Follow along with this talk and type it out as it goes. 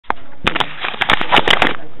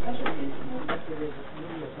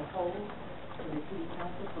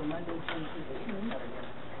for Monday, 2016.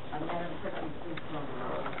 Madam Clerk, please call the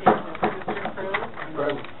roll. Mr. Cruz?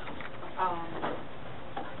 Present.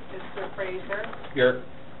 Mr. Fraser? Here.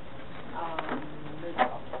 Ms.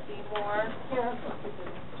 Seymour? Here.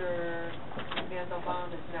 Mr. Mandelbaum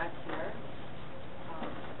is not here.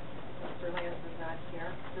 Mr. Lance is not here.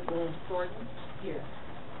 Mrs. Jordan? Here.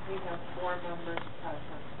 We have 4 members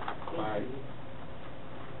present. 5.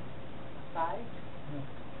 5?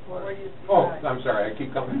 Where do you see Oh, 5? I'm sorry, I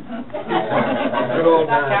keep coming.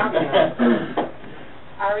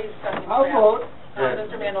 Ari's stuck in I'll traffic. vote.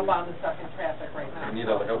 Mr. Mandelbaum is stuck in traffic right now. I need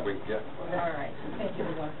all the help we can get. All right. Thank you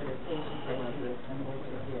everyone for the patience that you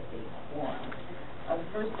get a quorum. The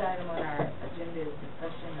first item on our agenda is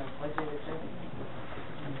discussion of budget adjustment.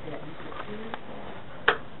 Is that Mr. Pierce?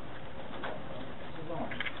 Mr. Zorn?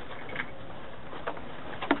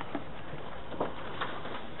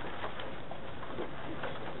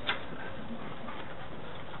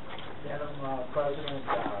 Madam President,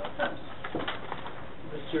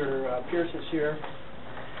 Mr. Pierce is here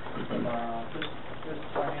from this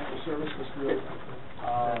Financial Services Group.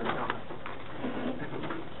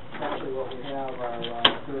 Actually, what we have are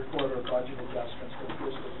third quarter budget adjustments for the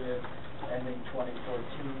fiscal year ending 2014.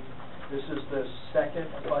 This is the second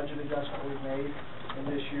budget adjustment we've made in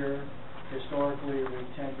this year. Historically, we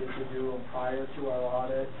tended to do them prior to our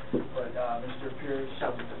audit, but Mr. Pierce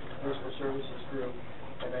of the Fiscal Services Group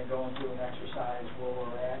have been going through an exercise where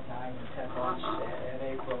we're at 9 and 10 months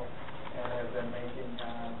in April, and have been making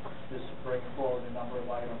bringing forward a number of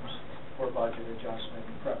items for budget adjustment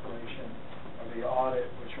in preparation of the audit,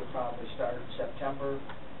 which will probably start in September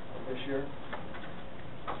of this year.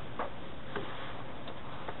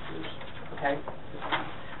 Okay.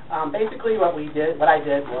 Basically, what I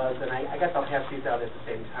did was, and I guess I'll pass these out at the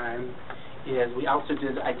same time, is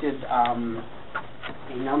I did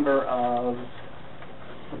a number of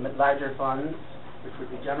larger funds, which would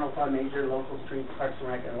be general fund, major, local streets, parks and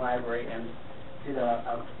rec, and library, and did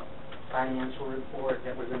a financial report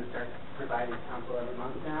that we're going to start providing to council every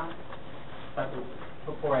month now. But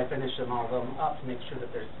before I finish them all up, to make sure that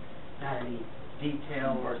there's not any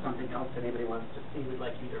detail or something else that anybody wants to see, we'd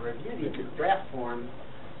like you to review these draft forms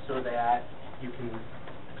so that you can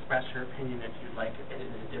express your opinion if you'd like it in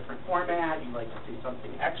a different format, you'd like to see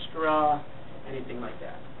something extra, anything like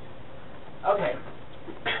that. Okay.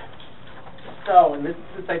 So, and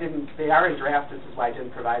since they are in draft, this is why I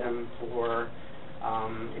didn't provide them for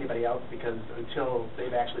anybody else, because until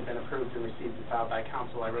they've actually been approved and received and filed by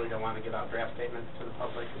council, I really don't want to give out draft statements to the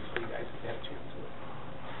public until you guys have a chance to look.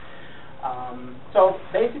 So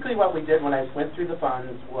basically what we did when I went through the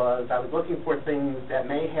funds was I was looking for things that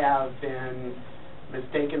may have been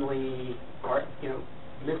mistakenly or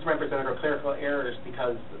misrepresented or clerical errors,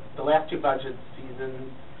 because the last 2 budget seasons,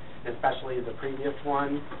 especially the previous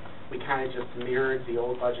one, we kind of just mirrored the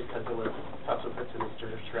old budget because it was subsequent to Mr.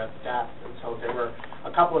 Shred's death. And so there were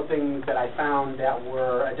a couple of things that I found that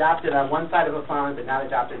were adopted on one side of a fund but not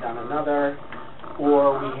adopted on another,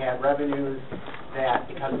 or we had revenues that,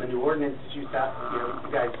 because of the new ordinance that you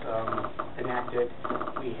guys enacted,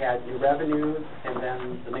 we had new revenues, and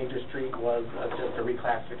then the major street was just a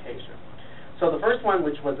reclassification. So the first one,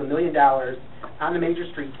 which was $1 million on the major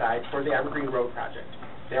street side for the Evergreen Road project,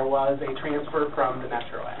 there was a transfer from the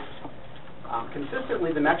Metro Act.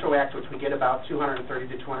 Consistently, the Metro Act, which we get about $230,000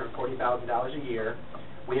 to $240,000 a year,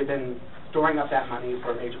 we have been storing up that money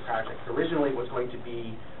for a major project. Originally, it was going to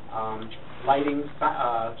be lighting,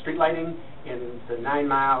 street lighting in the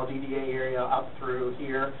 9-mile DDA area up through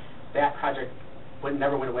here. That project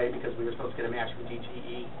never went away because we were supposed to get a match from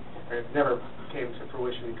DTE, or it never came to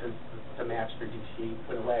fruition because the match through DTE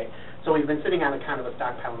went away. So we've been sitting on a kind of a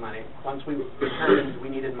stockpile of money. Once we determined we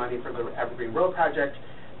needed money for the Evergreen Road project,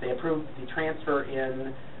 they approved the transfer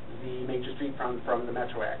in the major street fund from the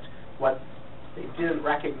Metro Act. What they didn't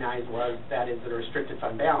recognize was that is a restricted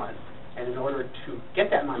fund balance, and in order to get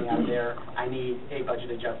that money out of there, I need a budget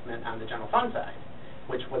adjustment on the general fund side,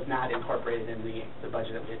 which was not incorporated in the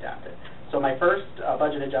budget that we adopted. So my first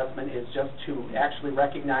budget adjustment is just to actually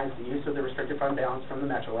recognize the use of the restricted fund balance from the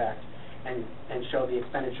Metro Act and show the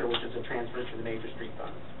expenditure, which is a transfer to the major street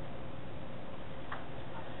funds.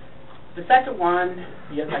 The second one,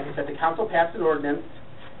 yes, like I said, the council passed an ordinance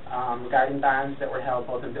regarding bonds that were held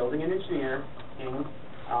both in building and engineering.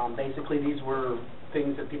 Basically, these were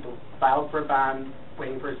things that people filed for a bond,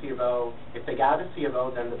 waiting for a C of O. If they got a C of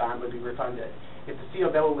O, then the bond would be refunded. If the C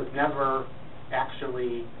of O was never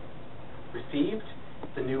actually received,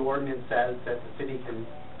 the new ordinance says that the city can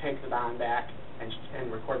take the bond back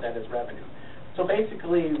and record that as revenue. So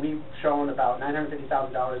basically, we've shown about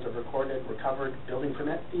 $950,000 of recovered building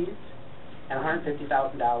permit fees, and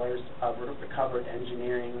 $150,000 of recovered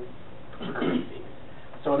engineering permit fees.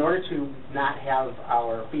 So in order to not have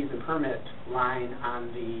our fees and permit line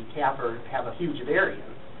on the CAFR have a huge variance,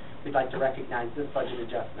 we'd like to recognize this budget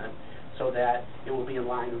adjustment so that it will be in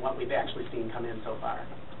line with what we've actually seen come in so far.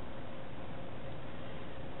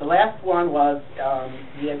 The last one was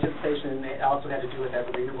the anticipation, and it also had to do with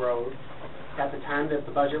Evergreen Road. At the time that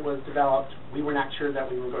the budget was developed, we were not sure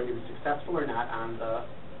that we were going to be successful or not on the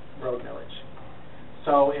road millage.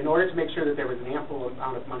 So in order to make sure that there was an ample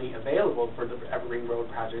amount of money available for the Evergreen Road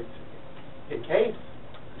project, in case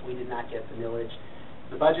we did not get the millage,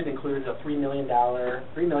 the budget included a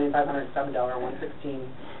 $3,507,116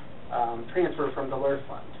 transfer from the LERF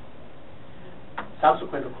fund.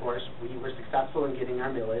 Subsequent, of course, we were successful in getting our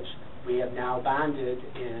millage. We have now bonded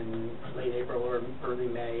in late April or early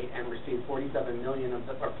May and received $41 million of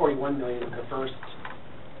the first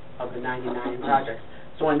of the 99 projects.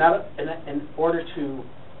 So in order to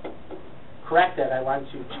correct that, I want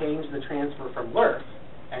to change the transfer from LERF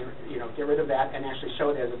and get rid of that and actually show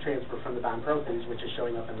it as a transfer from the bond proceeds, which is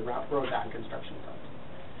showing up in the road bond construction fund.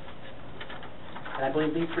 And I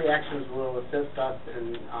believe these three actions will assist us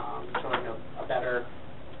in showing a better.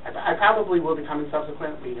 I probably will be coming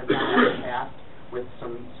subsequent. We have done that in the past with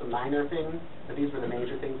some minor things, but these were the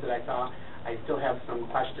major things that I saw. I still have some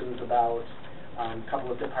questions about a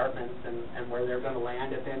couple of departments and where they're going to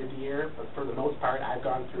land at the end of the year. But for the most part, I've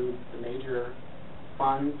gone through the major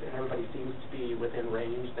funds, and everybody seems to be within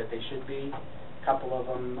range that they should be. A couple of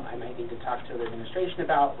them I might need to talk to the administration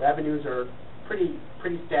about. Revenues are pretty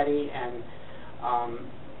steady, and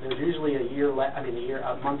there's usually a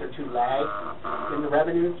month or two lag in the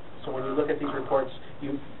revenues. So when you look at these reports,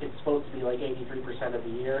 it's supposed to be like 83% of the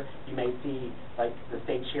year. You may see like the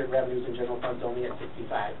state shared revenues and general funds only at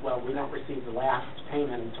 65. Well, we don't receive the last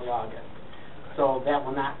payment until August, so that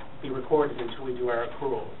will not be recorded until we do our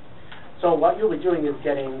accruals. So what you'll be doing is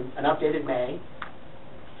getting an updated May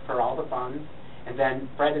for all the funds, and then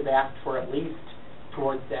Fred has asked for at least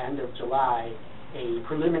towards the end of July a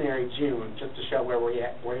preliminary June, just to show where we're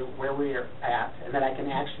at, and then I can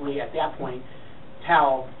actually at that point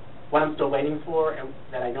tell what I'm still waiting for and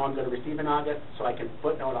that I know I'm going to receive in August, so I can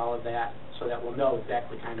footnote all of that so that we'll know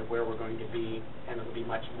exactly kind of where we're going to be, and it'll be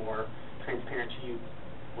much more transparent to you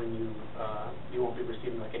when you won't be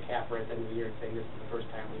receiving like a CAFR at the end of the year and saying this is the first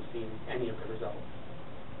time we've seen any of the results.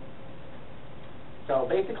 So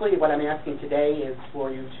basically what I'm asking today is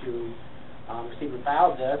for you to receive and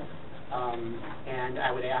file this. And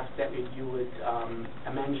I would ask that you would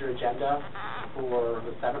amend your agenda for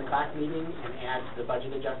the 7 o'clock meeting and add the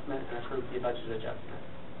budget adjustment and approve the budget adjustment.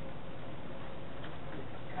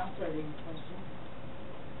 Councilor, any questions?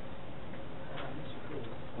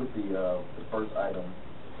 With the first item,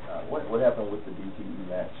 what happened with the DTE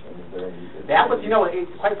match? And is there any? That was,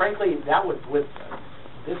 quite frankly, that was with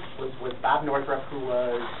Bob Northrup, who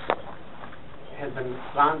has been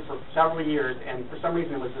gone for several years, and for some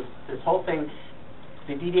reason it was this whole thing.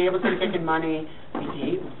 The DDA was going to kick in money,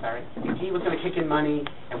 DTE was going to kick in money,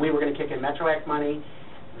 and we were going to kick in Metro Act money.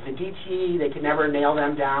 The DTE, they could never nail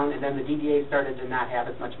them down, and then the DDA started to not have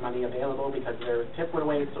as much money available because their tip went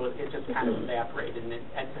away, so it just kind of evaporated, and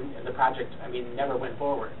the project, never went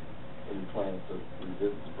forward. Are you planning to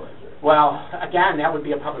revisit the project? Well, again, that would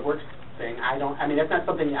be a public works thing. That's not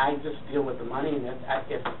something I just deal with the money, and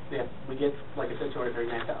if we get, like I said,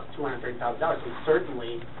 $230,000, we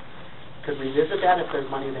certainly could revisit that if there's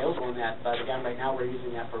money available in that. But again, right now we're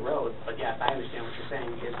using that for roads. But yes, I understand what you're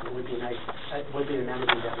saying. It would be nice. It would be an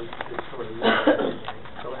amenity that we could sort of use.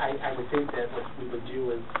 So I would think that what we would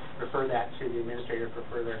do is refer that to the administrator for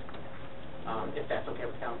further, if that's okay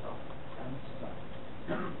with council.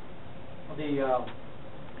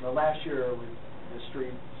 The last year the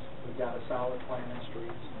streets, we've got a solid plan in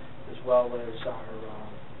streets as well as our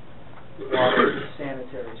water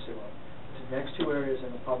sanitary sewer. The next two areas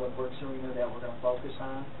in the public works arena that we're going to focus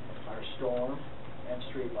on are storm and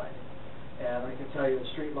street lighting. And I can tell you the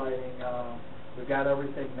street lighting, we've got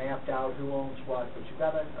everything mapped out, who owns what, but you've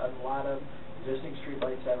got a lot of existing street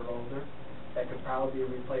lights that are older that could probably be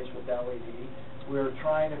replaced with LED. We're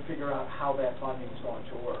trying to figure out how that funding is going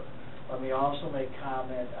to work. Let me also make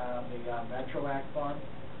comment on the Metro Act fund.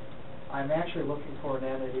 I'm actually looking for an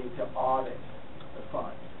entity to audit the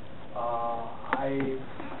fund.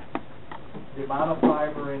 The amount of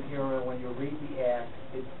fiber in here, and when you read the act,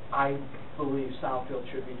 I believe Southfield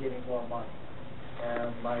should be getting more money.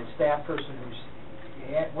 And my staff person who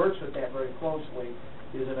works with that very closely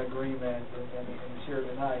is in agreement, and he's here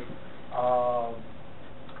tonight.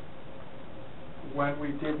 When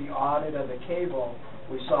we did the audit of the cable,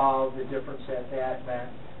 we saw the difference that meant.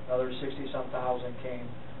 another 60-some thousand came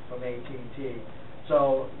from AT&T.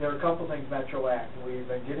 So there are a couple things Metro Act. We've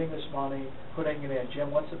been getting this money, putting it in.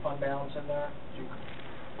 Jim, what's the fund balance in there?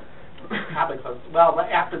 Probably close. Well,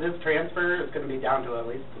 after this transfer, it's going to be down to at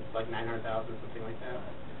least like 900,000, something like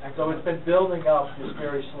that. So it's been building up just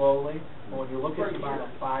very slowly. And when you look at the amount of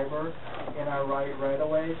fiber in our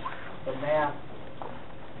right-of-ways, the math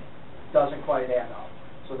doesn't quite add up.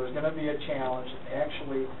 So there's going to be a challenge.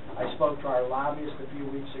 Actually, I spoke to our lobbyist a few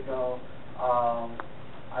weeks ago.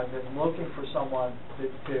 I've been looking for someone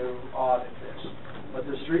to audit this. But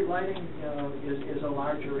the street lighting, is a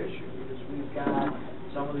larger issue because we've got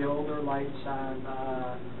some of the older lights on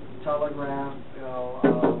Telegraph,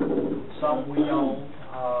 some we own,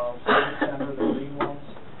 Civic Center, the green ones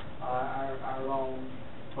are our own.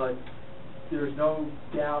 But there's no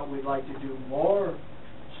doubt we'd like to do more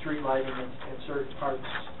street lighting in certain parts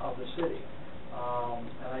of the city.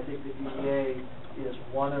 And I think the DDA is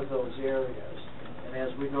one of those areas. And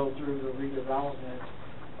as we go through the redevelopment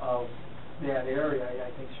of that area,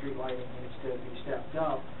 I think street lighting needs to be stepped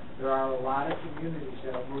up. There are a lot of communities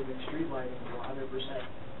that are moving street lighting to 100%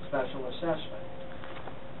 special assessment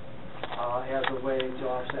as a way to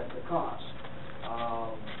offset the cost.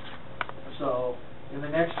 So in the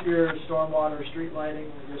next year, stormwater street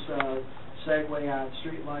lighting, just a segue on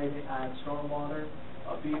street lighting, on stormwater,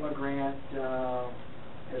 a FEMA grant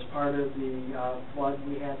as part of the flood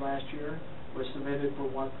we had last year was submitted for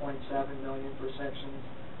 $1.7 million for sections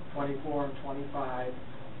 24 and 25.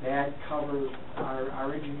 That covers,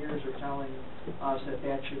 our engineers are telling us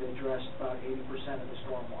that should address about 80% of the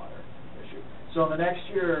stormwater issue. So in the next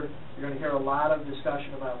year, you're going to hear a lot of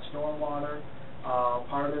discussion about stormwater.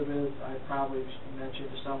 Part of it, I probably mentioned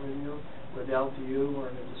to some of you, with LTU, we're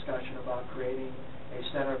in a discussion about creating a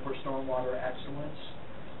Center for Stormwater Excellence.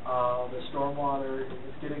 The stormwater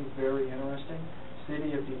is getting very interesting.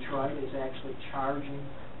 City of Detroit is actually charging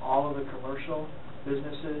all of the commercial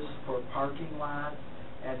businesses for parking lot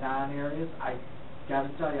and non-areas. I got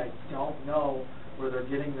to tell you, I don't know where they're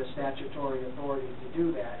getting the statutory authority to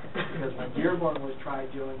do that, because when Dearborn was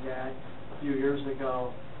tried doing that a few years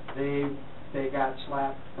ago, they got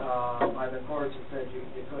slapped by the courts and said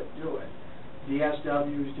you couldn't do it.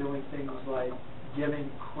 DSW is doing things like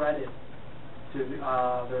giving credit to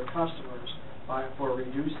their customers for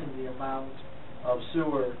reducing the amount of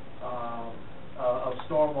sewer, of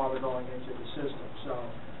stormwater going into the system. So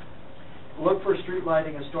look for street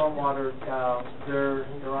lighting and stormwater. They're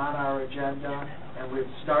on our agenda, and we've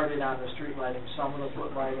started on the street lighting, some of the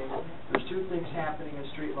foot lighting. There's two things happening in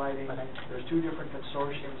street lighting. There's two different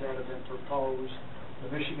consortiums that have been proposed.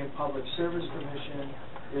 The Michigan Public Service Commission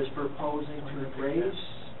is proposing to raise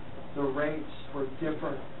the rates for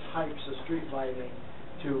different types of street lighting,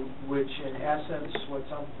 to which in essence what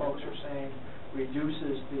some folks are saying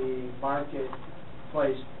reduces the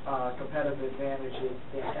marketplace competitive advantages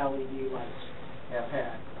that LED lights have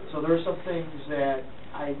had. So there are some things that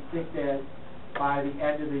I think that by the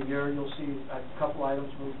end of the year you'll see a couple items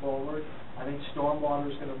move forward. I think stormwater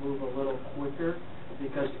is going to move a little quicker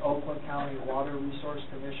because the Oakland County Water Resource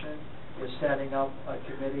Commission is setting up a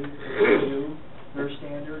committee to review their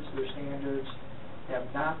standards. Their standards have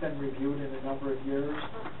not been reviewed in a number of years,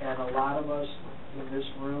 and a lot of us in this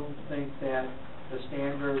room think that the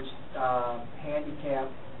standards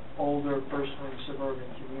handicap older, personally suburban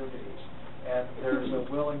communities. And there's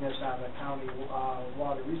a willingness on the County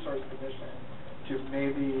Water Resource Commission to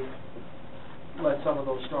maybe let some of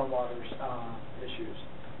those stormwater issues.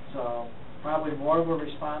 So probably more of a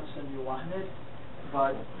response than you wanted,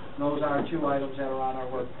 but those are two items that are on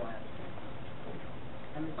our work plan.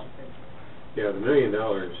 Yeah, the $1 million,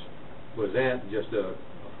 was that just a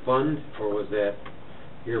fund, or was that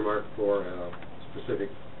earmarked for a specific?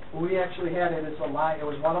 We actually had it as a line. It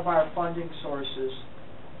was one of our funding sources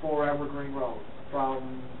for Evergreen Road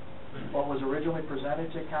from what was originally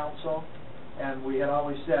presented to council, and we had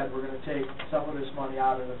always said we're going to take some of this money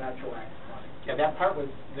out of the Metro Act money. Yeah, that part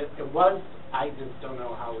was, I just don't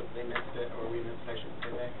know how they missed it, or we missed, I should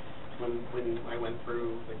say that. When I went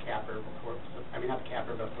through the capper before, not the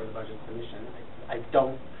capper, but for the budget submission, I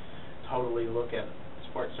don't totally look at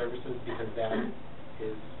support services because that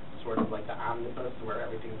is sort of like the omnibus where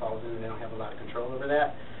everything falls in and they don't have a lot of control over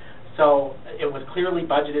that. So it was clearly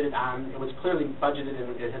budgeted and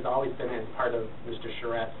it has always been as part of Mr.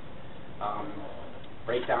 Charrette's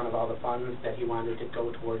breakdown of all the funds that he wanted to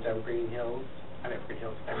go towards Evergreen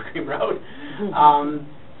Road.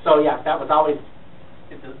 So yes, that was always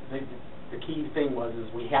the key thing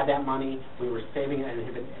is we had that money, we were saving it, and it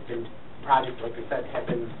had been projects, like I said, had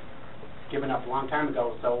been given up a long time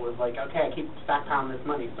ago, so it was like, okay, I keep stockpiling this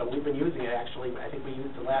money, so we've been using it, actually. I think we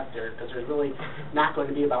used it last year, because there's really not going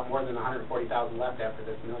to be about more than $140,000 left after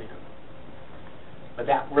this $1 million. But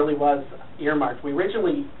that really was earmarked. We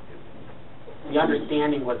originally, the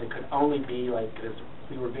understanding was it could only be like, because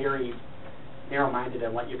we were very narrow-minded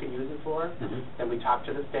on what you could use it for. Then we talked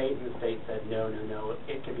to the state, and the state said, no,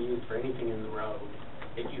 it can be used for anything in the road.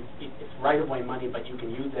 It's right-of-way money, but you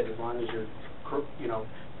can use it as long as you're,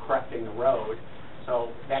 correcting the road. So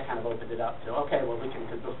that kind of opened it up to, okay, well, we can,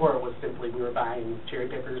 because before it was simply we were buying cherry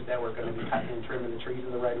pickers that were going to be cutting and trimming the trees in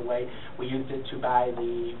the right-of-way. We used it to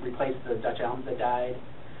replace the Dutch elms that died.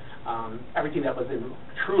 Everything that was in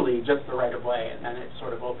truly just the right-of-way, and then it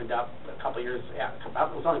sort of opened up a couple years, it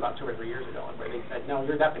was only about 2 or 3 years ago, where they said, no,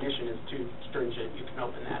 your definition is too stringent, you can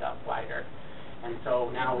open that up wider. And so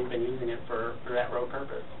now we've been using it for that road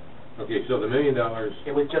purpose. Okay, so the $1 million...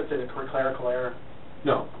 It was just a clerical error?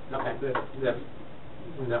 No. Okay. That's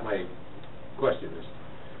not my question.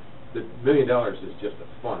 The $1 million is just a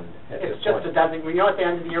fund at this point. It's just a dozen. At the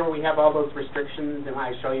end of the year when we have all those restrictions, and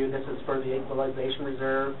I show you this is for the equalization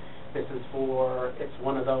reserve, this is for, it's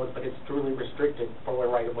one of those, but it's truly restricted for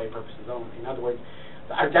right-of-way purposes only. In other words,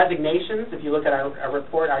 our designations, if you look at our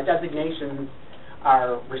report, our designations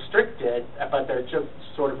are restricted, but they're just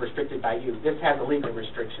sort of restricted by you. This has a legal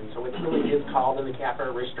restriction, so it really is called in the CAPA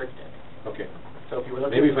restricted. Okay. So if you were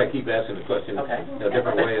looking... Maybe if I keep asking the question okay. a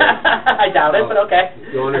different way... I doubt it, but okay.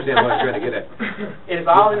 You'll understand what I'm trying to get at. It is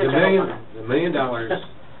all in the general fund. The $1 million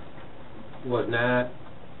was not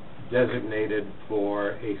designated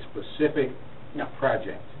for a specific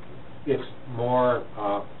project. It's more,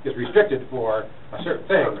 it's restricted for a certain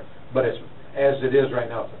thing, but it's, as it is right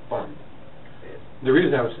now, it's a fund. The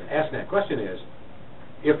reason I was asking that question is,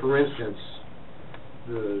 if, for instance,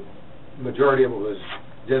 the majority of it was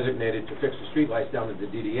designated to fix the streetlights down in the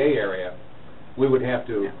DDA area, we would have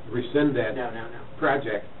to rescind that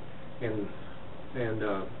project, and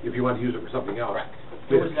if you want to use it for something else,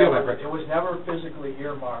 it was never physically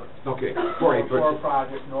earmarked for a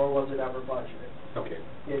project, nor was it ever budgeted. Okay.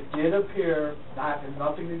 It did appear,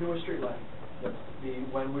 nothing to do with streetlights.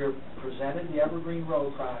 When we were presented the Evergreen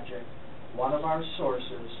Road project, one of our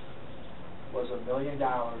sources was $1 million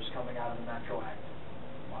coming out of the Metro Act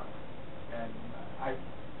fund. And I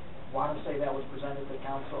want to say that was presented to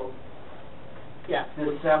council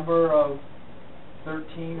December of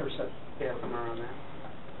 13 or so. Yeah, somewhere around that.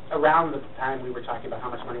 Around the time we were talking about how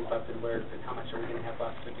much money was left and where, and how much are we going to have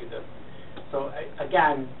left to do this. So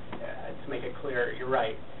again, to make it clear, you're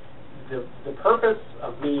right. The purpose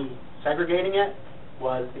of me segregating it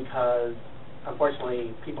was because,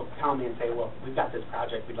 unfortunately, people tell me and say, well, we've got this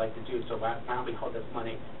project we'd like to do, so why don't we hold this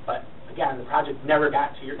money? But again, the project never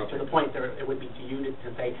got to the point that it would be to you to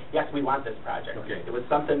say, yes, we want this project. Okay. It was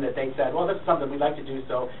something that they said, well, this is something we'd like to do,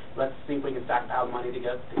 so let's see if we can stockpile money to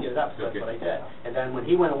get it up. So that's what I did. And then when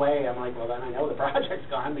he went away, I'm like, well, then I know the project's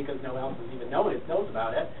gone because no one else has even knows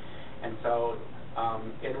about it. And so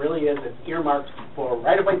it really is, it's earmarked for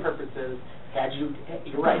right-of-way purposes.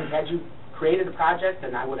 You're right, had you created a project,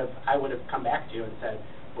 then I would have come back to you and said,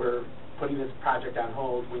 we're putting this project on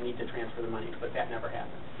hold, we need to transfer the money, but that never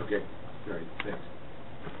happened. Okay, all right, thanks.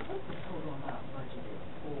 What's the total amount budgeted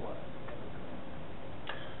for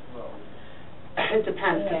roads? It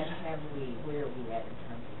depends. And where are we at in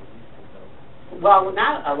terms of the use of those? Well,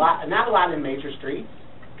 not a lot in major streets,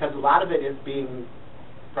 because a lot of it is being,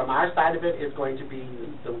 from our side of it, is going to be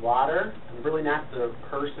the water, and really not the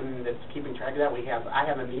person that's keeping track of that. I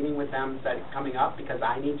have a meeting with them coming up because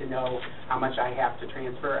I need to know how much I have to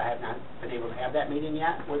transfer. I have not been able to have that meeting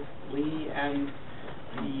yet with Lee and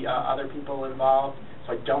the other people involved,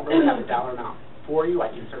 so I don't really have a dollar amount for you. I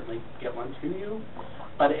can certainly get one to you,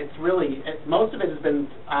 but it's really, most of it has been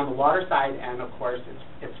on the water side, and of course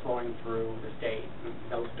it's flowing through the state.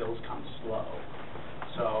 Those bills come slow,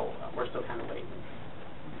 so we're still kind of waiting.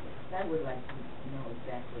 I would like to know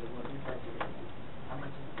exactly what we budgeted, how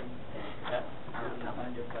much has been spent, are we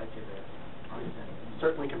under budget or under?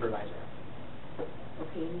 Certainly can provide that.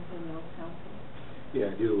 Okay, anything else, Council?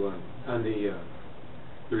 Yeah, I do. On the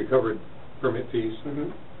recovered permit fees,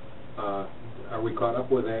 are we caught up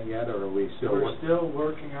with that yet, or are we still? We're still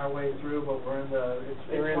working our way through, but we're in the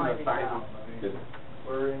final.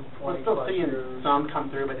 We're in 20 We're still seeing years. some come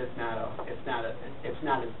through, but it's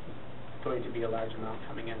not going to be a large amount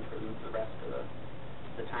coming in for the rest of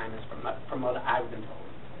the time, is from what I've been told.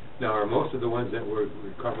 Now, are most of the ones that were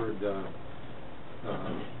recovered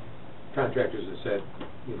contractors that said,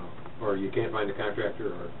 or you can't find a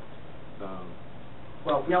contractor, or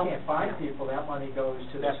well, if we can't find people, that money goes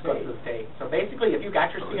to the state. Goes to the state. So basically, if you got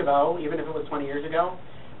your C of O, even if it was 20 years ago,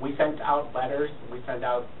 We sent out letters, we send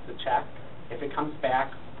out the check. If it comes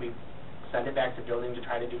back, we send it back to building to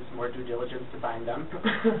try to do some more due diligence to find them.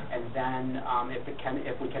 And then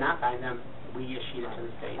if we cannot find them, we issue it to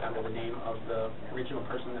the state under the name of the original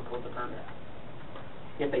person that pulled the permit.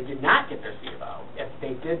 If they did not get their C of O, if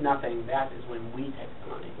they did nothing, that is when we take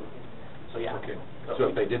the money. So, yeah. Okay, so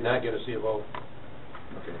if they did not get a C of O,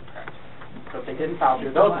 okay. Correct. So if they didn't follow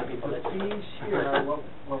through, those are the people The that did. fees here,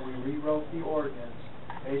 when we rewrote the ordinance,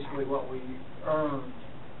 basically what we earned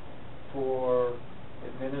for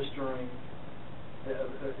administering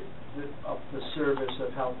the service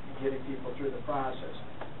of help getting people through the process.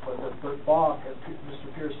 But the bulk,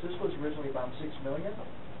 Mr. Pierce, this was originally about $6 million?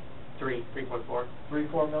 3.4.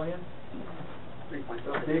 3-4 million?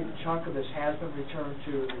 3.4. A big chunk of this has been returned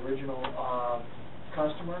to the original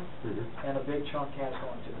customer, and a big chunk has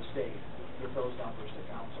gone to the state. Get those numbers to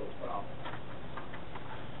council as well.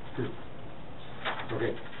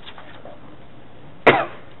 Okay.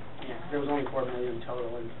 Yeah, there was only 4 million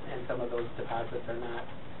total, and some of those deposits are not,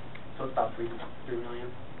 so it's about 3 million.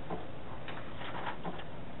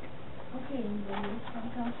 Okay, anybody else from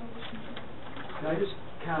council? Can I just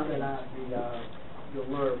comment on the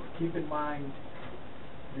LRF? Keep in mind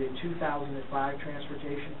the 2005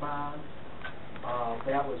 transportation bond,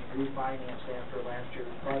 that was refinanced after last year's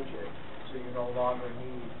budget, so you no longer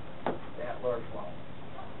need that LRF loan.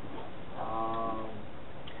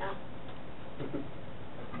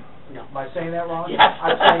 No. Am I saying that wrong? Yes.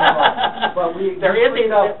 I'm saying it wrong. But we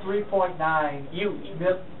freed up 3.9.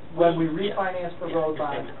 When we refinanced the road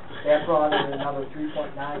bond, that brought in another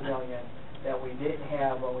 3.9 million that we didn't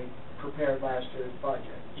have when we prepared last year's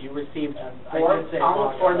budget. You received almost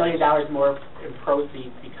almost $4 million more in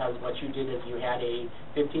proceeds because what you did is you had a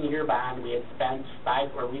 15-year bond. We had spent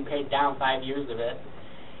we paid down 5 years of it,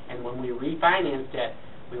 and when we refinanced it,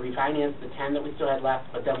 we refinanced the 10 that we still had left,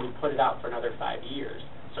 but then we put it out for another 5 years.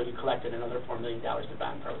 So you collected another $4 million in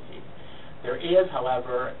bond proceeds. There is,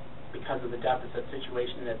 however, because of the deficit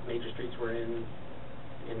situation that major streets were in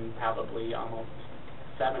probably almost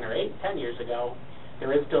 7 or 8, 10 years ago,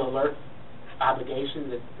 there is still a LRF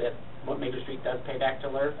obligation that what Major Street does pay back to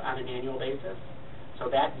LRF on an annual basis. So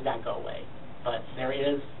that did not go away. But there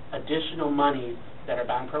is additional monies that are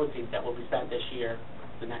bond proceeds that will be spent this year,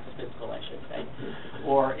 the next fiscal, I should say.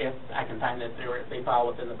 Or if I can find that they fall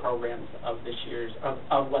within the programs of this year's,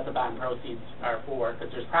 of what the bond proceeds are for,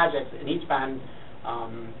 because there's projects in each bond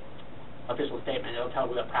official statement. It'll tell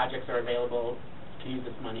you what projects are available to use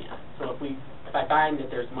this money on. So if I find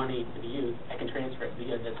that there's money to be used, I can transfer it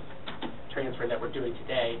via this transfer that we're doing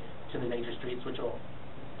today to the major streets, which will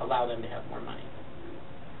allow them to have more money.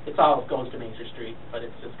 It all goes to Major Street, but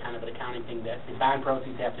it's just kind of an accounting thing that the bond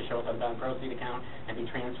proceeds have to show up on the bond proceed account and be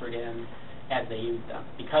transferred in as they use them,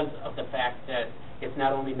 because of the fact that it's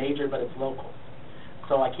not only major, but it's local.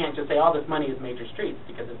 So I can't just say all this money is Major Streets,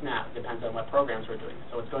 because it's not. It depends on what programs we're doing.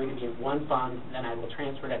 So it's going to be in one fund, then I will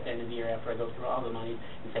transfer it at the end of the year after I go through all the money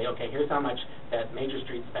and say, okay, here's how much that Major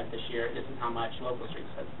Street spent this year, this is how much local street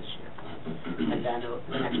spent this year. And then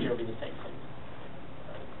the next year will be the same thing.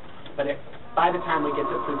 But by the time we get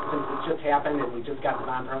to, since it just happened and we just got the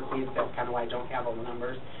bond proceeds, that's kind of why I don't have all the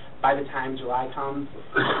numbers. By the time July comes,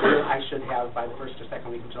 I should have, by the first or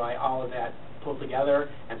second week of July, all of that pulled together,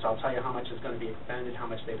 and so I'll tell you how much is going to be expended, how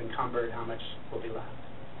much they've encumbered, how much will be left.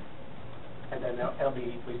 And then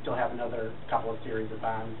we still have another couple of series of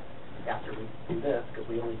bonds after we do this, because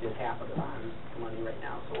we only did half of the bond money right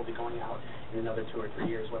now, so we'll be going out in another 2 or 3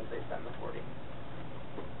 years once they spend the 40.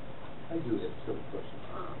 I do have a simple question.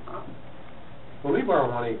 When we borrow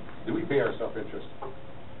money, do we pay ourselves interest?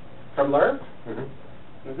 From LRF?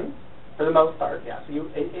 For the most part, yeah. So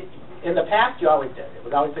in the past, you always did. It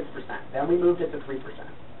was always 6%. Then we moved it to 3%.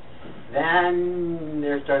 Then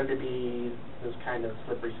there started to be this kind of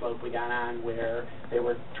slippery slope we got on where there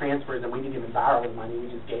were transfers and we didn't even borrow the money. We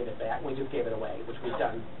just gave it back. We just gave it away, which we've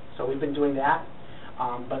done. So we've been doing that.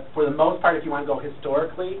 But for the most part, if you want to go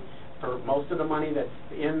historically, for most of the money that's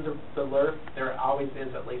in the LRF, there always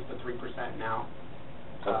is at least a 3% now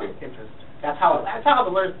interest. That's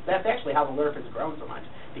actually how the LRF has grown so much,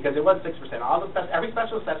 because it was 6%. Every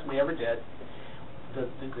special assessment we ever did, the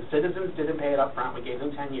citizens didn't pay it up front. We gave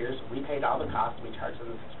them 10 years. We paid all the costs. We charged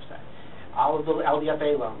them 6%. All of the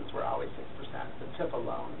LDFA loans were always 6%. The TIFA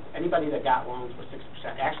loans, anybody that got loans were 6%.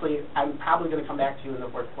 Actually, I'm probably going to come back to you in the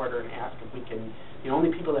fourth quarter and ask if we can. The only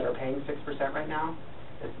people that are paying 6% right now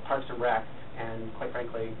is Parks and Rec, and quite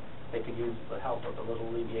frankly, they could use the help of a little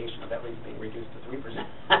alleviation of at least being reduced to 3%.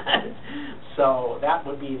 So that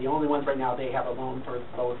would be the only ones right now. They have a loan for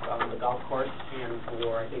both the golf course and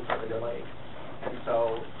for, I think, Carpenter Lake. And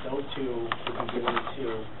so those two would be given to,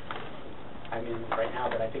 right now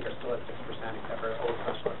that I think are still at 6% except for old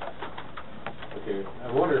special assessment. Okay,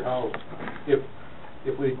 I wonder how,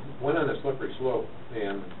 if we went on a slippery slope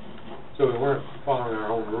and so we weren't following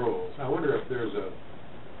our own rules, I wonder if there's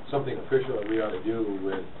something official that we ought to do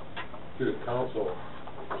through the council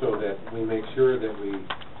so that we make sure that we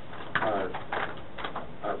are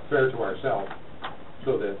fair to ourselves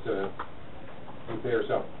so that we pay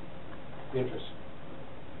ourselves interest.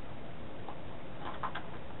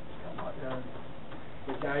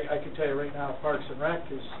 I can tell you right now, Parks and Rec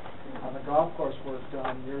is, on the golf course work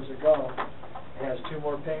done years ago, it has 2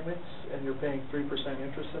 more payments, and you're paying 3%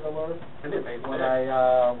 interest in the LURP.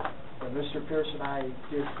 When Mr. Pierce and I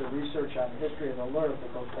did the research on the history of the LURP,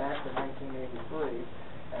 it goes back to 1983,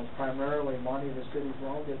 and it's primarily money the city's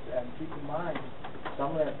loaned it, and keep in mind,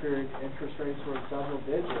 some of that period, interest rates were double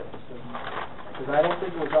digits, because I don't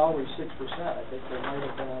think it was always 6%. I think there might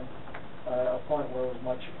have been a point where it was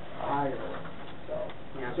much higher.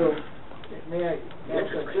 So may I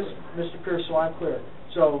just, Mr. Pierce, so I'm clear.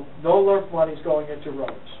 So no LURP money is going into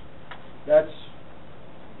roads. That's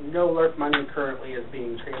no LURP money currently is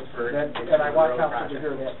being transferred. And I want council to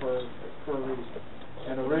hear that for a reason.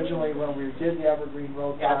 And originally, when we did the Evergreen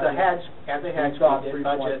Road as a hedge, we did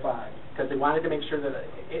budget because we wanted to make sure that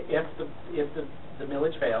if the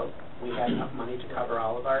millage failed, we had enough money to cover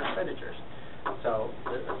all of our expenditures. So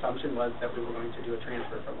the assumption was that we were going to do a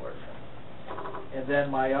transfer from LURP. And then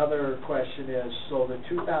my other question is, so the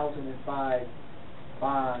 2005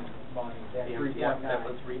 bond money, that 3.9, that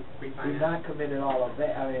was refinanced. we've not committed all of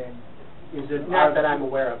that. I mean, is it not that I'm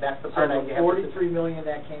aware of? That's the part. So the $43 million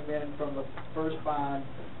that came in from the first bond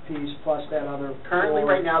piece plus that other. Currently,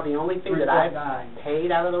 right now, the only thing that I've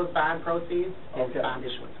paid out of those bond proceeds is bond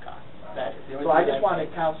issuance costs. That is the only so I just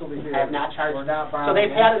wanted council to hear. I have not charged. We're not so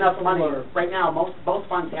they've had enough money. Right now, both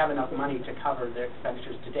funds have enough money to cover their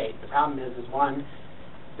expenditures to date. The problem is one,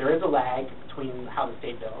 there is a lag between how the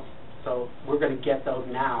state bills. So we're going to get those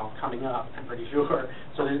now coming up, I'm pretty sure.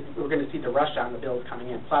 So we're going to see the rush on the bills coming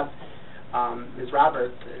in. Plus, Ms.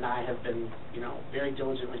 Roberts and I have been, very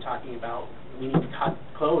diligently talking about we need to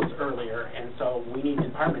close earlier, and so we need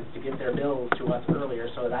departments to get their bills to us earlier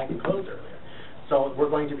so that I can close earlier. So we're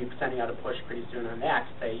going to be sending out a push pretty soon on that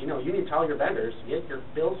to say, you need to tell your vendors, get your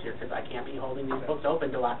bills here, because I can't be holding these books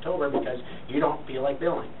open till October because you don't feel like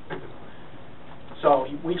billing. So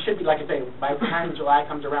we should be, like I say, by the time July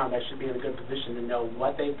comes around, I should be in a good position to know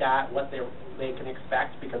what they've got, what they can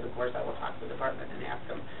expect, because, of course, I will talk to the department and ask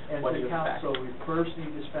them, what do you expect? So we first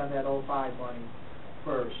need to spend that 05 money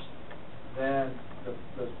first, then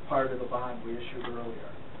the part of the bond we issued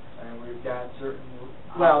earlier. And we've got certain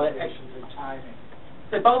obligations and timing.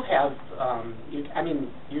 They both have,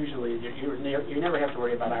 usually you never have to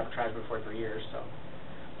worry about arbitrage before 3 years.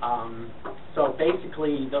 So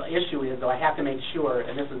basically the issue is, though, I have to make sure,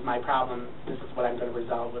 and this is my problem, this is what I'm going to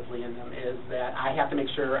resolve with Lee and them, is that I have to make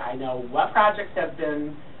sure I know what projects have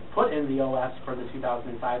been put in the OS for the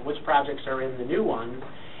 2005, which projects are in the new ones,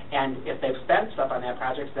 and if they've spent stuff on that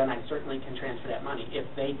project, then I certainly can transfer that money. If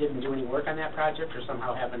they didn't do any work on that project or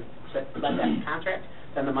somehow haven't let that contract,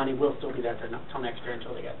 then the money will still be there until next year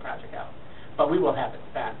until they get the project out. But we will have it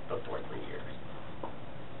spent before 3 years.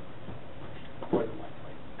 More than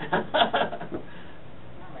likely. All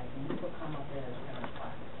right, and you will come up there as soon as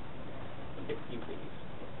possible. If you please.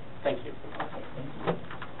 Thank you. Okay, thank you.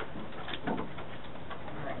 All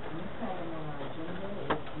right, the next item on our agenda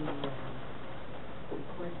is the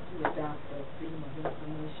request to adopt the Freedom of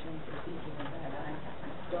Information Procedure and Guidelines.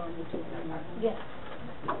 Dawn, would you like to? Yes.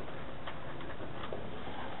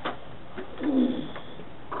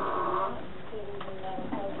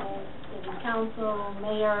 City Council,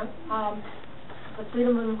 Mayor, the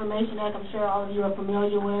Freedom of Information Act, I'm sure all of you are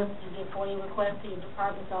familiar with. You get FOIA requests to your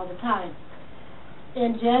departments all the time.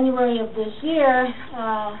 In January of this year,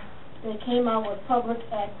 they came out with Public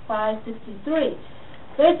Act 563.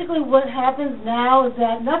 Basically what happens now is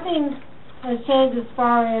that nothing has changed as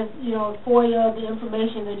far as, FOIA, the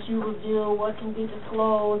information that you review, what can be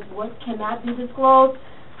disclosed, what cannot be disclosed.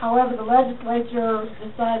 However, the legislature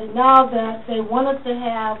decided now that they wanted to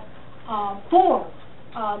have forms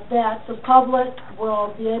that the public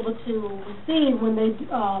will be able to receive when they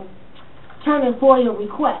turn in FOIA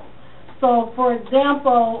requests. So, for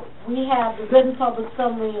example, we have the written public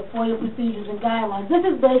summary of FOIA procedures and guidelines. This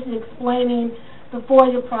is basically explaining the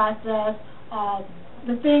FOIA process,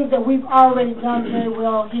 the things that we've already done very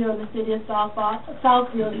well here in the city of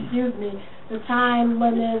Southfield, the time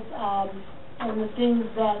limits, and the things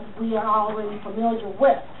that we are already familiar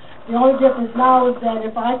with. The only difference now is that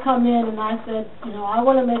if I come in and I said, you know, I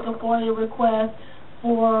want to make a FOIA request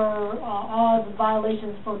for all the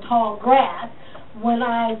violations for tall grass, when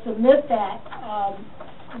I submit that,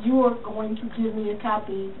 you are going to give me a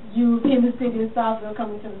copy, you in the city of Southfield,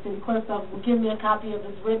 coming to the city clerk's office, will give me a copy of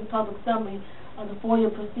this written public summary of the FOIA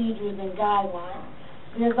procedures and guidelines.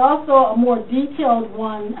 There's also a more detailed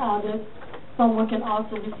one that someone can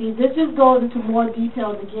also receive. This just goes into more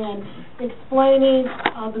details again, explaining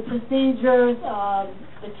the procedures,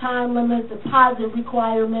 the time limits, deposit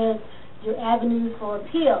requirements, your avenues for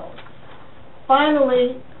appeal.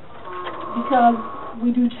 Finally, because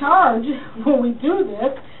we do charge when we do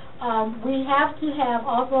this, we have to have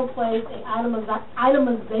also in place an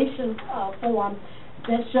itemization form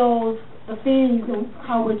that shows the fees and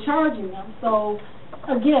how we're charging them. So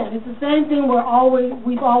again, it's the same thing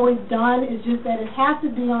we've always done. It's just that it has to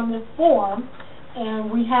be on this form, and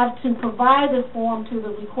we have to provide this form to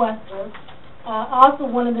the requester. Also,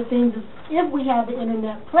 one of the things is if we have the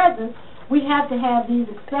internet present, we have to have these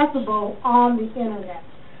accessible on the internet.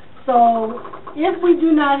 So if we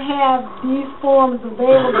do not have these forms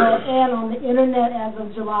available and on the internet as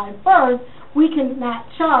of July 1st, we cannot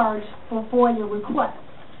charge for FOIA requests.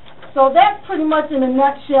 So that's pretty much in a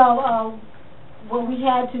nutshell what we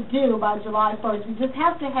had to do by July 1st. We just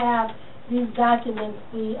have to have these documents,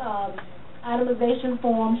 the itemization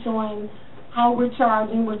form showing how we're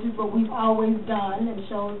charging, which is what we've always done, and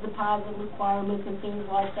shows deposit requirements and things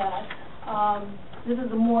like that. This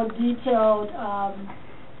is a more detailed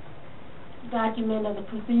document of the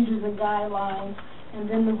procedures and guidelines, and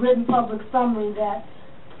then the written public summary that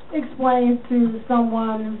explains to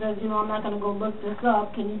someone who says, you know, I'm not going to go look this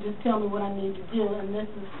up, can you just tell me what I need to do, and this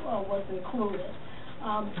is what's included.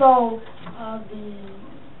 The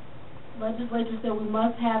legislature said we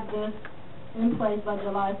must have this in place by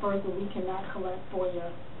July 1st, or we cannot collect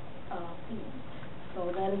FOIA fees.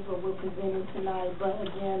 So that is what we're presenting tonight, but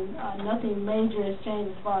again, nothing major has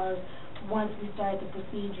changed as far as once we start the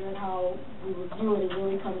procedure and how we review it. It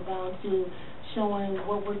really comes down to showing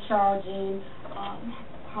what we're charging,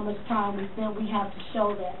 how much time we spend. We have to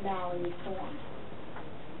show that now in these forms.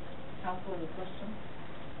 Council, any questions?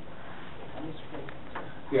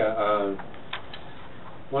 Yeah,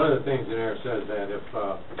 one of the things in there says that if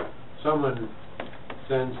someone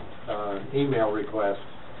sends an email request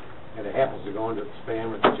and it happens to go into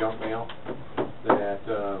spam or the junk mail, that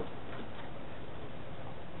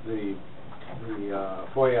the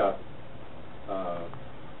FOIA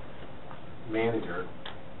manager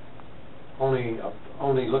only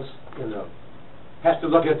looks has to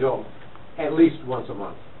look into them at least once a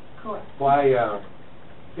month. Correct. Why,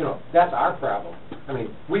 you know, that's our problem. I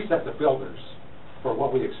mean, we set the filters for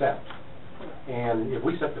what we accept. And if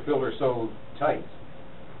we set the filter so tight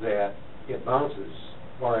that it bounces,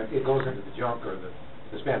 or it goes into the junk or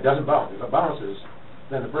the spam, it doesn't bounce. If it bounces,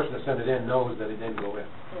 then the person that sent it in knows that it didn't go in.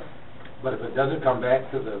 But if it doesn't come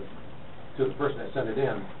back to the person that sent it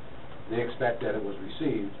in, they expect that it was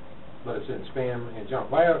received, but it's in spam and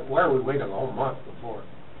junk. Why are we waiting a whole month before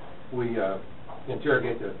we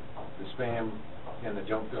interrogate the spam and the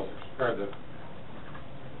junk filters, or the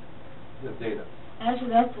data?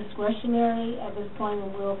 Actually, that's discretionary at this point,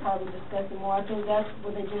 and we'll probably discuss it more. I think that's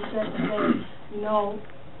what they just said to say, you know,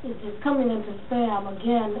 if it's coming into spam,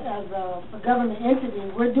 again, as a government entity,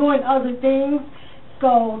 we're doing other things,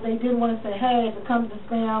 so they didn't want to say, hey, if it comes to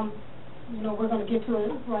spam, you know, we're going to get to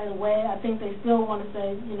it right away. I think they still want to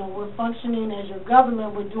say, you know, we're functioning as your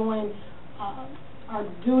government, we're doing our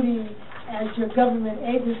duty as your government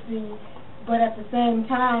agency, but at the same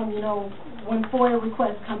time, you know, when FOIA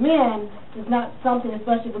requests come in, it's not something,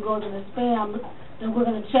 especially if it goes in the spam, that we're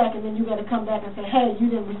going to check, and then you got to come back and say, hey, you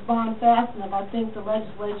didn't respond fast enough. I think the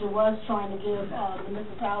legislature was trying to give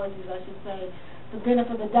municipalities, I should say, the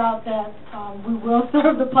benefit of the doubt that we will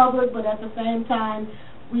serve the public, but at the same time,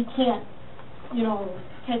 we can't, you know,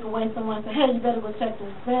 take away someone and say, hey, you better go check the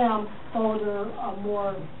spam folder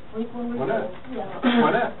more frequently. Why not? Yeah.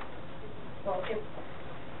 Why not? Well,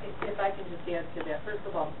 if I can just add to that, first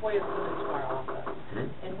of all, FOIA's come into our office,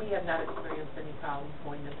 and we have not experienced any problems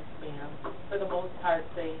going into spam. For the most part,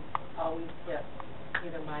 they always hit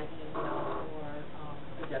either my email or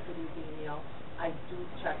the deputy's email. I do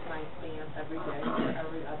check my spam every day or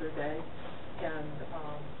every other day, and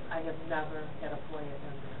I have never had a FOIA in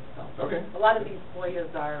there. So Okay. a lot of these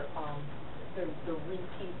FOIAs are the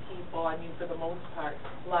repeat people. I mean, for the most part,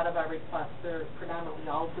 a lot of our requests are predominantly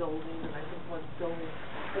all buildings, and I think once buildings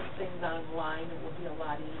put things online, it will be a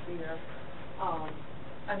lot easier.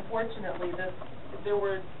 Unfortunately, there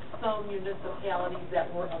were some municipalities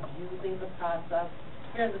that were abusing the process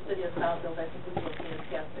here in the city of Southfield, I think we do a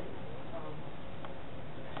fantastic,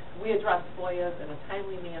 we address FOIAs in a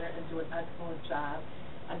timely manner and do an excellent job.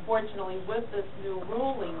 Unfortunately, with this new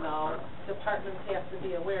ruling, though, departments have to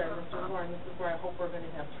be aware, and Mr. Warren, this is where I hope we're going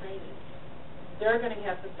to have training. They're going to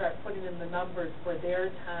have to start putting in the numbers for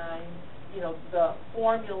their time. You know, the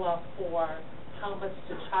formula for how much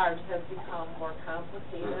to charge has become more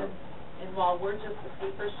complicated. And while we're just the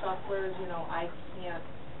paper shufflers, you know, I can't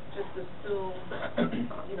just assume,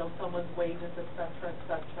 you know, someone's wages, et cetera,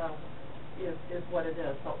 is what it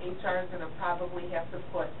is. So HR is going to probably have to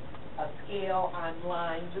put a scale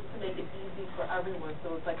online just to make it easy for everyone,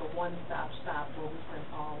 so it's like a one-stop shop where we can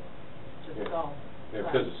all just go. Yeah,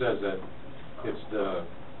 because it says that it's the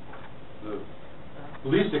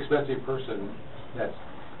least expensive person that's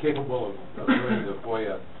capable of doing the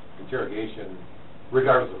FOIA interrogation,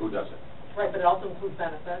 regardless of who does it. Right, but it also includes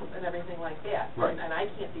benefits and everything like that. Right. And I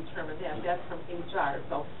can't determine that. That's from HR.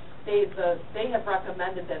 So they have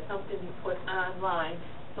recommended that something be put online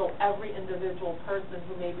so every individual person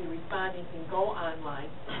who may be responding can go online,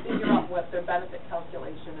 figure out what their benefit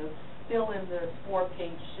calculation is, fill in this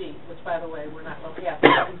 4-page sheet, which, by the way, we're not really happy.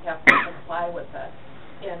 We have to comply with it.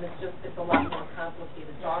 And it's a lot more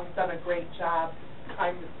complicated. Dawn's done a great job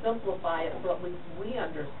trying to simplify it so at least we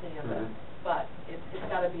understand it. But it's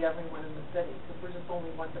got to be everyone in the city, because we're just only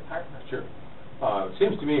one department. Sure. It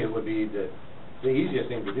seems to me it would be that the easiest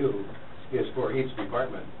thing to do is for each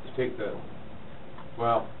department to take the,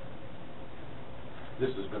 well, this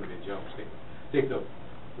is going to be a jump statement, take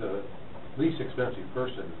the least expensive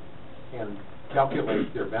person and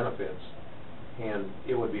calculate their benefits, and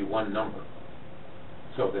it would be one number.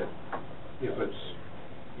 So that if it's,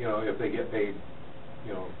 you know, if they get paid,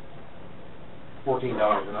 you know, $14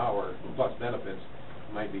 an hour plus benefits,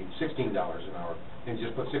 it might be $16 an hour, and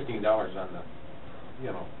just put $16 on the,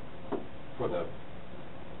 you know, for the,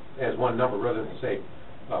 as one number, rather than say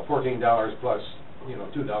 $14 plus, you know,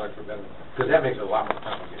 $2 for benefits, because that makes it a lot more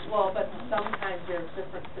complicated. Well, but sometimes there's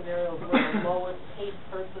different scenarios where the lowest paid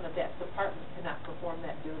person of that department cannot perform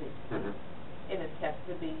that duty. And it has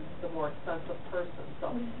to be the more expensive person.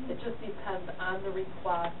 So it just depends on the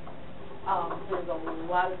request. There's a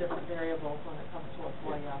lot of different variables when it comes to a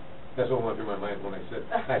FOIA. That's what went through my mind when I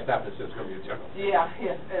stopped and said it's going to be a general. Yeah,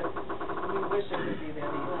 we wish it could be that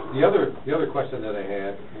easy. The other question that I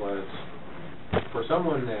had was, for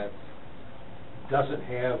someone that doesn't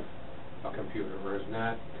have a computer or is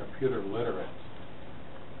not computer literate,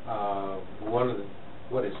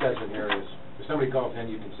 what it says in here is, if somebody calls in,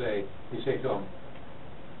 you say to them,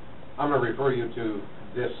 I'm going to refer you to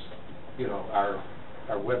this, you know, our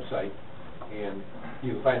website, and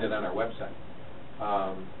you can find it on our website.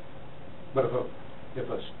 But if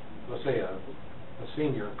let's say a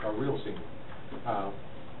senior, a real senior,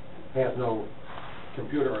 has no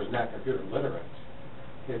computer or is not computer literate,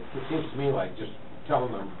 it seems to me like just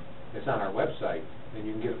telling them it's on our website and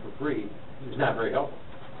you can get it for free is not very helpful.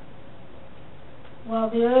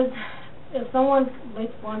 Well, if someone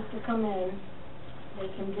wants to come in, they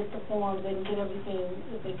can get the forms, they can get everything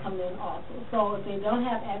if they come in also. So if they don't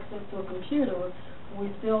have access to a computer, we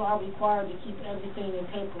still are required to keep everything in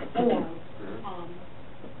paper form.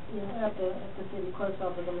 You know, at the city clerk's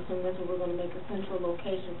office, I'm assuming that's where we're going to make a central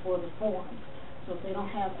location for the forms. So if they don't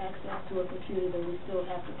have access to a computer, then we still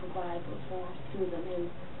have to provide those forms to them in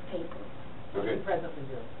paper. Okay. We presently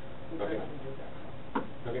do. Presently do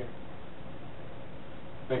that. Okay.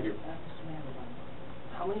 Thank you.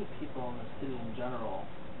 How many people in the city in general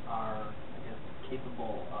are, I guess,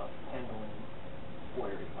 capable of handling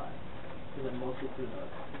FOIA requests? Is it mostly through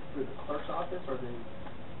the clerk's office, or does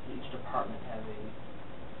each department have a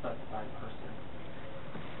specified person?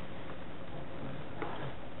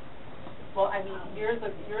 Well, I mean, years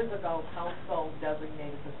ago, council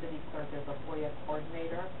designated the city clerk as a FOIA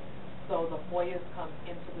coordinator. So the FOIAs come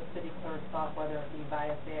into the city clerk's office, whether it be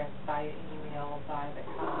via fax, via email, via the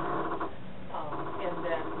counter, and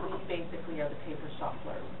then we basically are the paper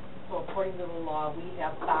shufflers. So according to the law, we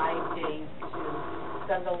have 5 days to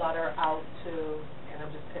send a letter out to, and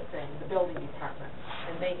I'm just saying, the building department,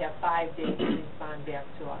 and they have 5 days to respond back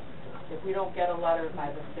to us. If we don't get a letter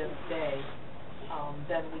by the 5th day,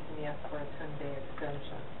 then we can ask for a 10-day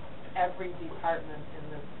extension. Every department in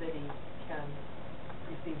the city can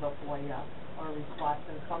receive a FOIA or request,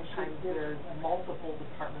 and sometimes there's multiple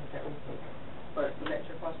departments that receive it. But Is that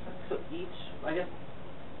your question? so each, I guess,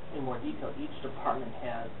 in more detail, each department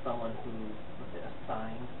has someone who's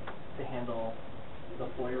assigned to handle the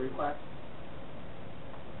FOIA request?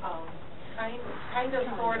 Kind of,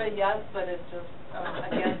 sort of, yes, but it just,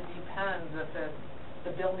 again, depends. If it's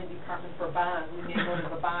the building department for bonds, we may go to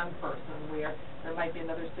the bond person, where there might be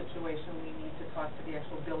another situation, we need to talk to the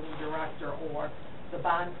actual building director, or the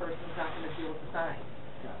bond person's not gonna deal with the sign.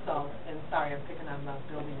 So, and sorry, I'm picking on the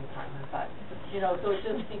building department, but, you know, so it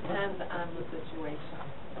just depends on the situation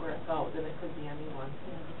where it goes, and it could be anyone.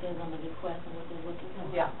 You know, depends on the request and what they're looking for.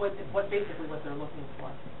 Yeah, basically what they're looking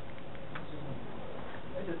for. I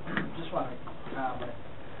just want to comment.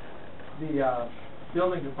 The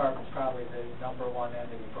building department's probably the number one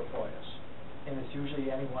entity for FOIAs. And it's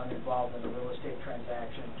usually anyone involved in the real estate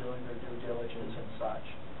transaction, doing their due diligence and such.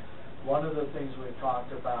 One of the things we've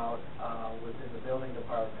talked about within the building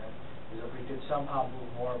department is if we could somehow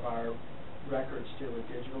move more of our records to a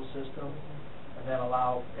digital system, and then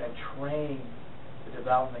allow and train the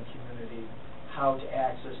development community how to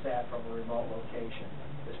access that from a remote location.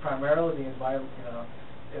 It's primarily the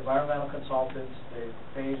environmental consultants, the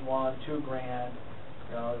phase $1, $2 grand,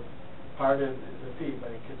 part of the fee,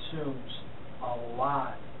 but it consumes a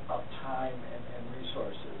lot of time and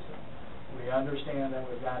resources. We understand that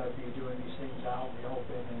we've got to be doing these things out in the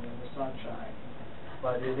open and in the sunshine,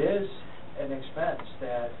 but it is an expense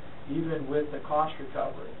that, even with the cost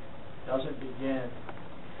recovery, doesn't begin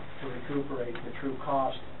to recuperate the true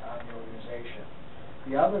cost on the organization.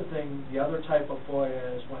 The other type of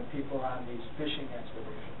FOIA is when people are on these fishing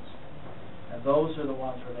expeditions. And those are the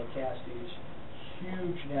ones where they cast these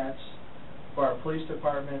huge nets. For our police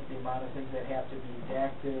department, the amount of things that have to be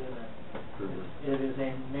redacted, and it is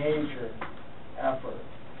a major effort.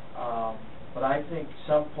 But I think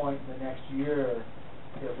some point in the next year,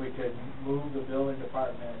 if we could move the building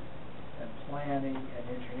department and planning and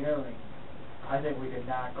engineering, I think we could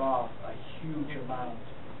knock off a huge amount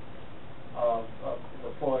of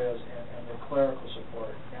the FOIAs and the clerical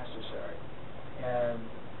support necessary, and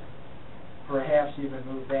perhaps even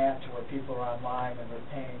move that to where people are online and they're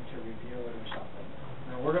paying to review it or something.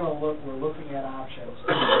 And we're looking at options.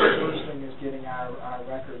 The first thing is getting our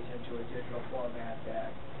records into a digital format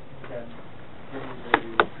that can easily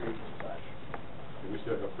be retrieved and such. We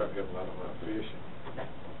still probably have a lot of fish.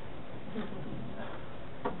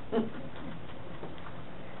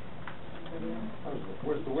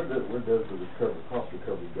 Where does the cost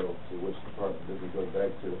recovery go? To which department? Does it go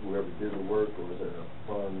back to whoever did the work, or is there a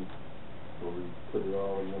fund where we put it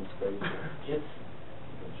all in one space? It's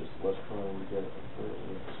just less fun to get.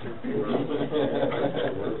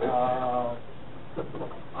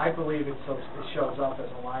 I believe it shows up as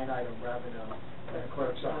a line item revenue in the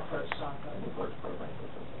clerk's office.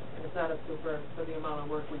 And it's not a super, for the amount of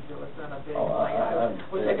work we do, it's not a big Oh, line item,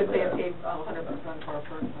 which I could say I understand paid 100% for a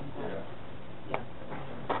person, but, yeah.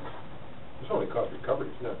 It's only cost recovery,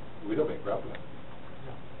 it's not, we don't make profit on it.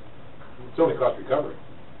 It's only cost recovery.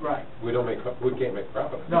 Right. We can't make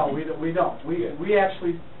profit on it. No, we don't. We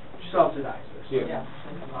actually subsidize this. Yeah.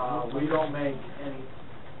 We don't make any,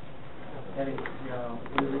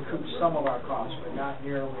 we recoup some of our costs, but not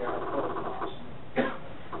nearly our full costs.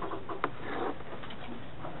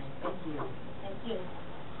 Thank you. Thank you.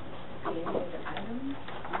 Okay, any other items?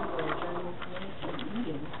 We will adjourn this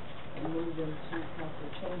meeting and move into council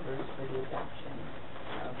chambers for the adoption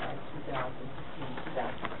of our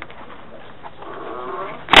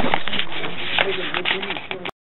 2015-2016 budget.